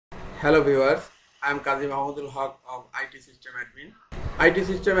Hello viewers, I am Kazi Mahmudul Haq of IT System Admin. IT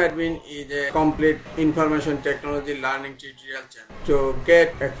System Admin is a complete information technology learning tutorial channel. To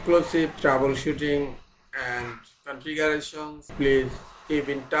get exclusive troubleshooting and configurations, please keep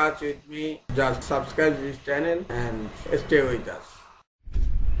in touch with me. Just subscribe this channel and stay with us.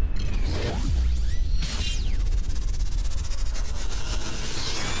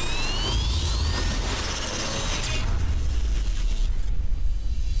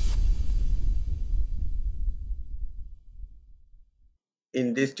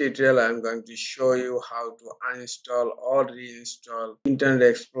 In this tutorial, I am going to show you how to uninstall or reinstall Internet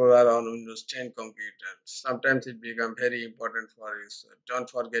Explorer on Windows 10 computer. Sometimes it becomes very important for you, so don't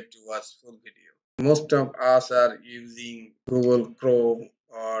forget to watch full video. Most of us are using Google Chrome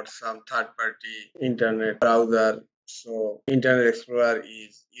or some third-party internet browser, so Internet Explorer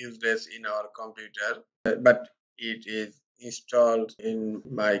is useless in our computer, but it is installed in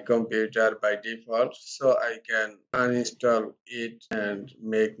my computer by default, so I can uninstall it and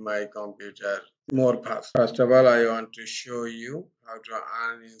make my computer more fast. First of all, I want to show you how to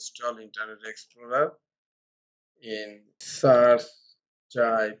uninstall Internet Explorer. In search,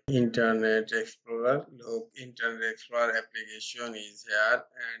 type Internet Explorer. Look, Internet Explorer application is here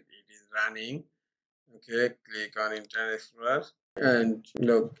and it is running. Okay, click on Internet Explorer and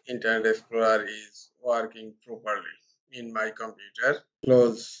look, Internet Explorer is working properly in my computer.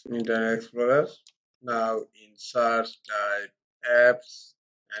 Close Internet Explorer. Now in search, type apps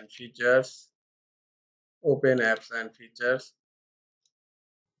and features. Open apps and features.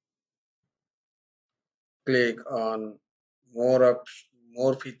 Click on more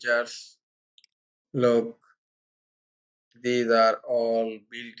features. Look, these are all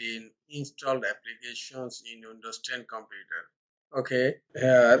built-in installed applications in Windows 10 computer. Okay,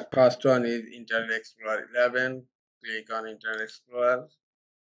 here first one is Internet Explorer 11. Click on Internet Explorer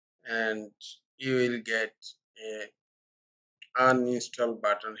and you will get a uninstall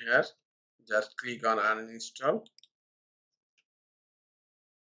button here. Just click on uninstall.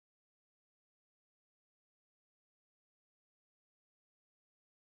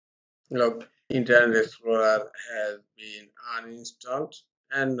 Look, Internet Explorer has been uninstalled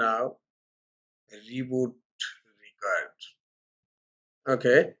and now reboot required.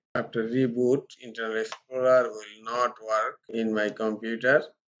 Okay, after reboot, Internet Explorer will not work in my computer.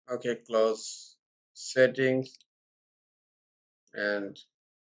 Okay, close settings and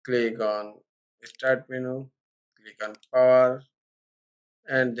click on start menu, click on power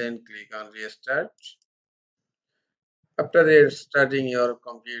and then click on restart. After restarting your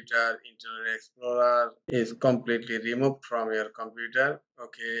computer, Internet Explorer is completely removed from your computer.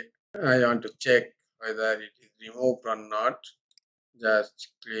 Okay, I want to check whether it is removed or not.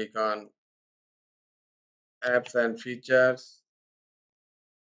 Just click on apps and features,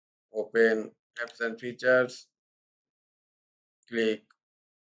 open apps and features, click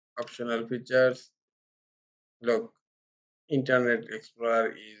optional features. Look, Internet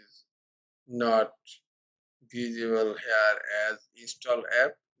Explorer is not visible here as install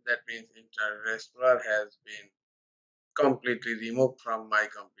app. That means Internet Explorer has been completely removed from my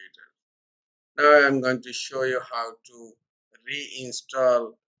computer. Now I'm going to show you how to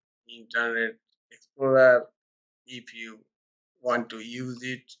reinstall Internet Explorer. If you want to use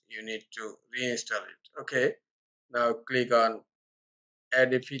it, you need to reinstall it. Okay, now click on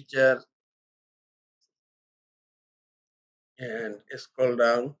add a feature and scroll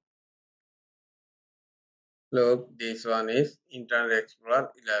down. Look, this one is Internet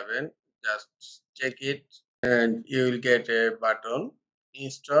Explorer 11. Just check it and you will get a button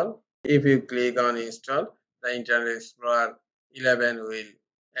install. If you click on install, the Internet Explorer 11 will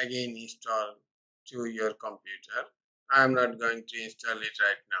again install to your computer. I am not going to install it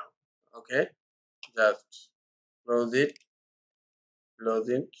right now. Okay, just close it.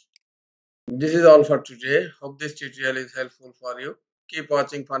 This is all for today. Hope this tutorial is helpful for you. Keep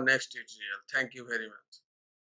watching for next tutorial. Thank you very much.